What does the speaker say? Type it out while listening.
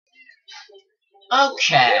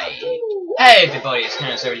Okay. Hey everybody, it's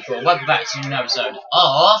Kano74. Welcome back to an episode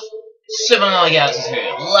of Super Mario Galaxy 2.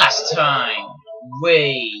 Last time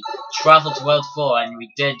we travelled to World 4 and we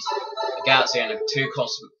did a galaxy and two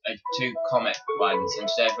comet ones. And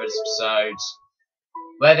today for this episode,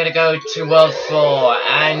 we're gonna go to World 4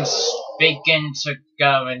 and begin to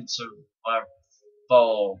go into World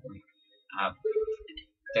 4. We have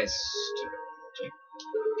this to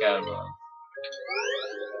go on.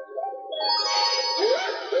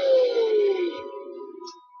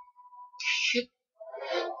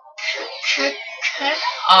 Can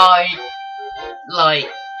I, like,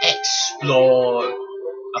 explore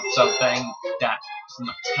of something that's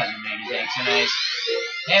not telling me anything? So anyways,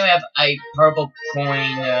 here we have a purple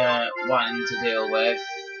coin one to deal with,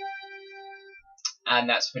 and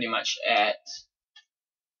that's pretty much it.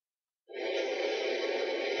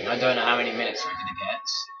 I don't know how many minutes we're gonna get.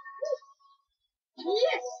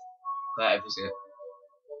 Yes. That was it.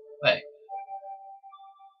 Wait.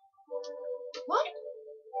 What?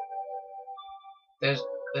 There's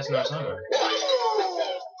no timer.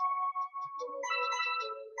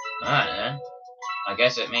 Alright then. I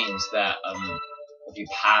guess it means that if you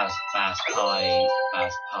pass by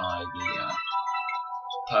the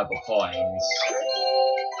purple coins,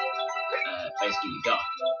 basically you die.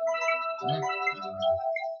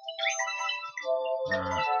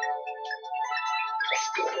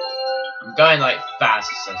 I'm going like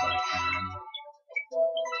fastest as I can,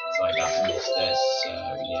 so I don't miss this. So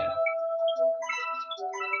yeah.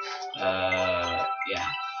 Yeah.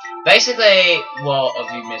 Basically, well,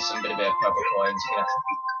 if you miss some bit of purple coins, you have to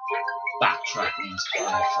backtrack the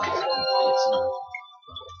entire fight. It's not.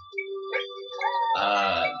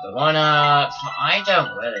 The one-up, I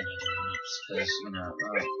don't really need one-ups, because, you know,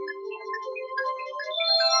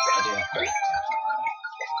 I do have to.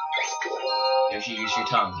 Yoshi, use your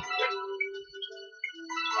tongue.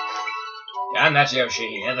 Yeah, and that's Yoshi,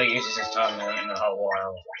 he never uses his tongue in the whole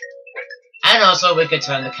world. And also, we could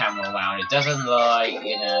turn the camera around. It doesn't like,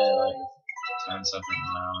 you know, like, turn something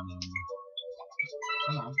around and...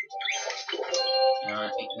 Come on.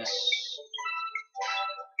 Ignis.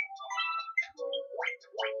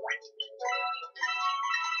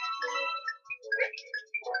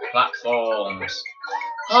 Platforms.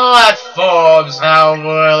 Platforms! How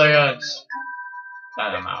brilliant!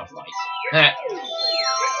 And I'm out of light.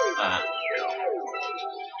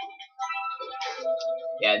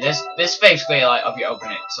 Yeah, this basically like if you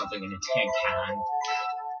open something in a tin can,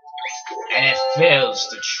 and it fills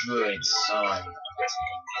the true inside of the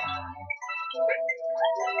tin can.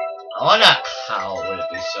 I wonder how would it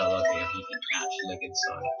be so lovely if you could actually look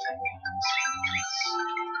inside of tin cans.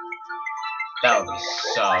 That would be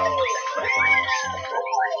so freaking awesome.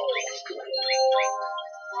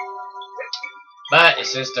 But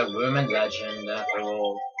it's just a rumored legend after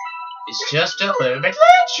all. It's just a rumored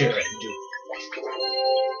legend.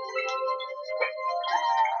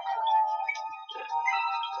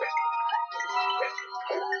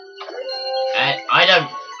 And I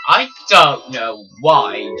don't know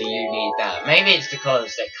why do you need that. Maybe it's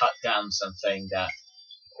because they cut down something that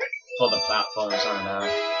for the platforms, I don't know.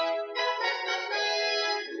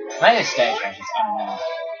 Maybe it's stage ranges, I don't know.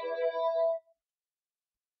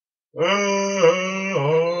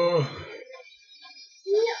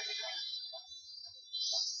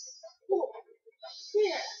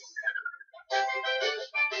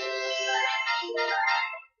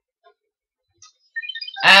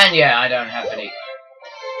 And yeah, I don't have any.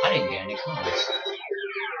 I didn't get any cards.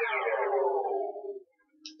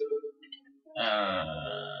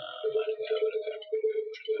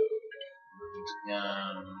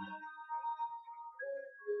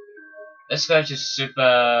 Let's go to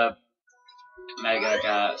Super Mega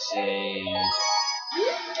Galaxy.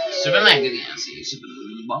 Super Mega Galaxy. Super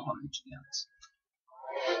Large Galaxy.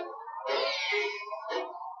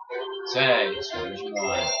 Stage version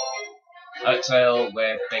 1. Oaktail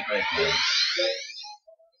with big red wings.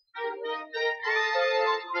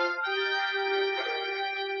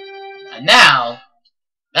 And now,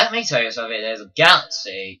 let me tell you something. There's a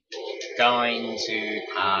galaxy going to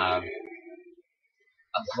have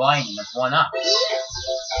a grinding of 1-ups.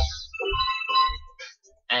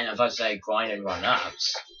 And if I say grind and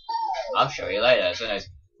 1-ups, I'll show you later. So there's,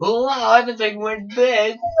 oh wow, everything went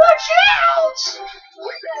big. Watch out!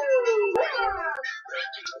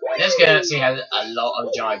 This galaxy has a lot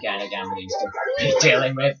of gigantic enemies to be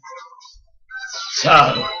dealing with.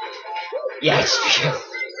 So, yes.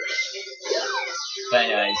 But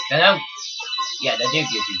anyways, they don't. Yeah, they do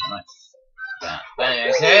give you much. But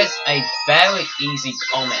anyways, there's a very easy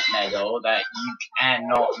comet medal that you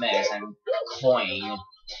cannot miss, and coin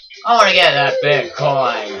I want to get that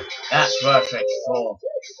Bitcoin. That's worth it for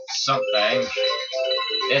something,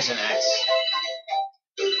 isn't it?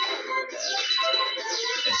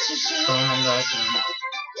 It's just going like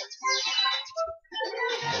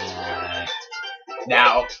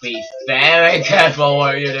now be very careful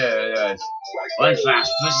what you do. One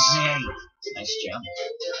fast pussy. Nice jump.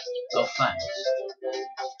 Oh, thanks.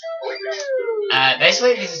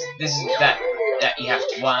 Basically, this is that you have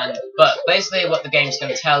to run. But basically, what the game's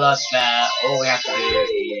going to tell us that all we have to do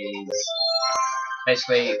is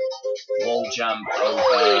basically wall jump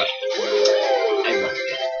over a rock.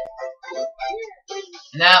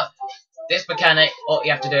 Now, this mechanic, all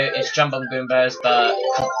you have to do is jump on Goombas, but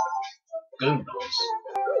Goombas.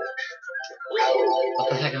 What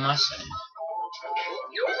the heck am I saying?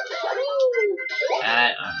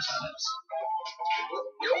 I'm sorry.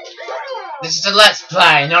 This is a let's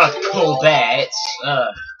play, not a cool bit.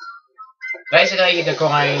 Basically, you can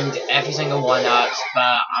grind every single one up,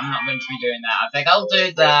 but I'm not going to be doing that. I think I'll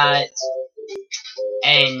do that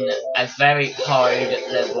in a very hard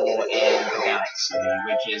level in the Galaxy,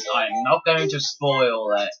 which is I'm not going to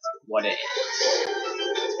spoil it what it is.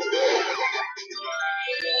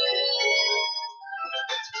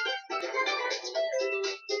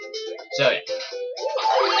 So yeah.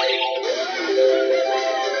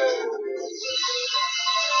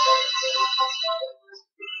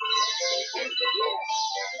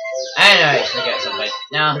 Anyways, forget something.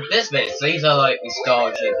 Now, this bit, these are like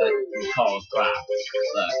nostalgia that we call crap.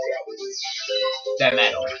 Look. They're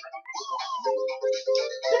metal. Look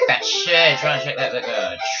at that shit, trying to check that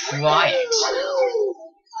liquor. Try it.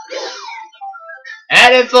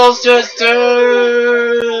 And it falls to its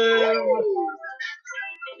doom!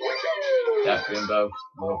 That Goomba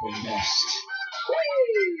will be missed.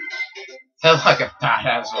 Felt like a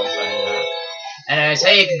badass while saying that. Anyways,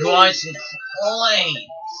 hey, you can grind some coins!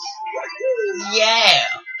 Yeah!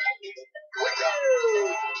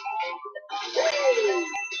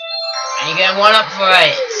 And you get one up for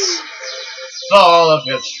it! For all of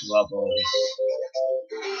your troubles.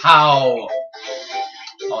 How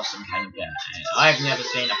awesome can it get? I've never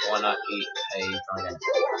seen a one-up eat a dragon.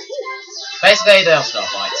 Basically, they'll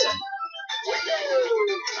stop like so.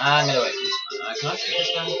 I'm gonna wait for this one. Can I shoot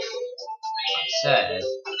this guy? I said...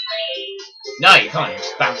 No, you can't,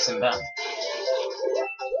 just bounce him down.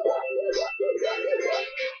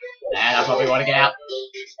 And I probably want to get out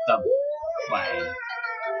the way.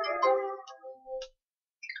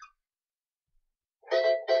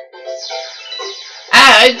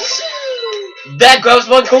 And that grows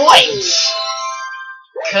more coins!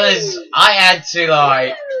 Cause I had to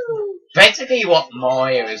like basically what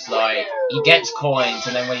Mario is like, he gets coins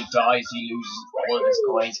and then when he dies he loses all of his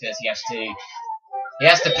coins because he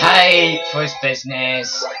has to pay for his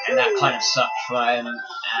business and that kind of sucked for him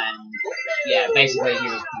and yeah, basically he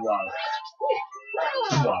was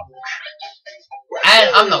broke. And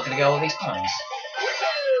I'm not gonna get all these coins.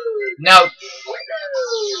 No.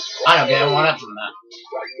 I don't get one up from that.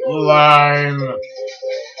 Lame.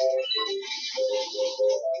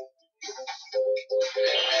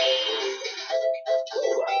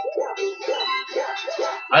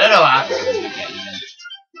 I don't know what happens when you get even.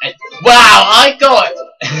 Wow, I got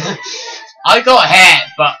I got hit,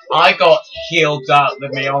 but I got healed up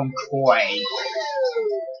with my own coin.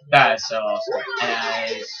 That's so awesome.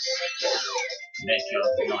 And make your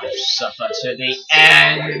life suffer to the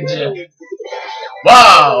end.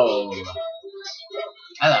 Whoa!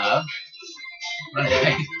 Hello.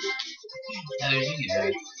 Okay. How did you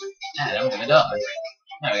do? And I'm gonna die.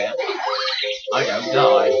 There we go. I don't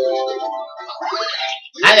die.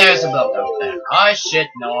 And there's a block up there. I should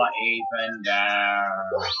not even dare.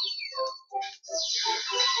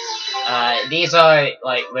 These are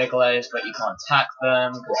like wigglers, but you can't attack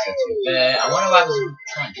them because they're too big. I wonder what I'm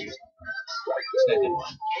trying to do something. Let's go do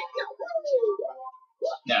one.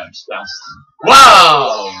 No, just bounce them.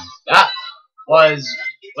 Whoa! That was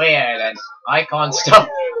weird, and I can't stop.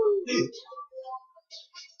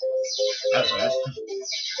 That's weird.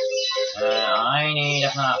 I need a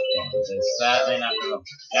platform. It's certainly not gonna.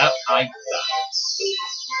 Yep, I got it.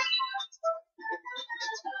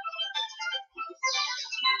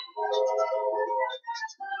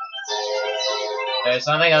 There's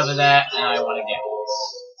something over there, and I want to get it.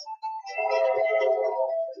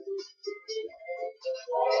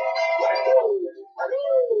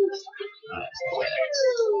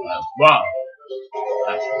 Whoa!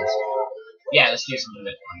 Yeah, let's do some Bitcoin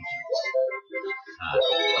games.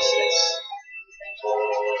 What's this?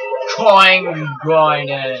 Coin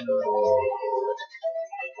grinding!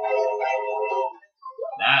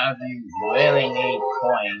 Now if you really need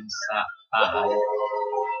coins that bad,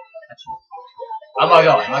 Oh my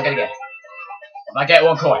god, am I gonna get it? If I get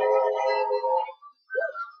one coin.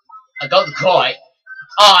 I got the coin.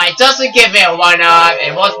 Oh, it doesn't give me a 1-up.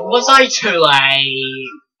 It was I too late?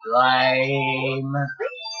 Lame.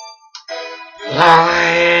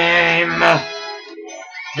 Lame.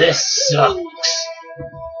 This sucks.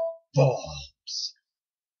 Bombs.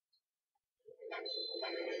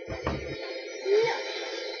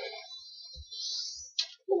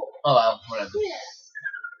 Oh well, whatever.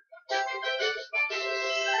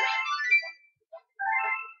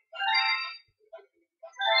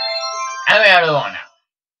 And we have the one now.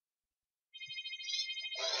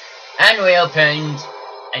 And we opened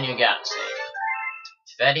a new galaxy.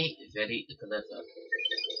 Very clever.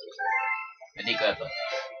 Very clever.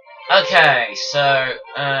 Okay, so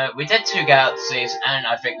we did 2 galaxies, and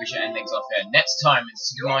I think we should end things off here. Next time in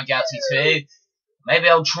Super Mario Galaxy 2, maybe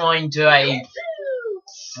I'll try and do a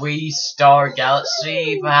 3-star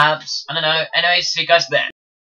galaxy, perhaps. I don't know. Anyway, see you guys then.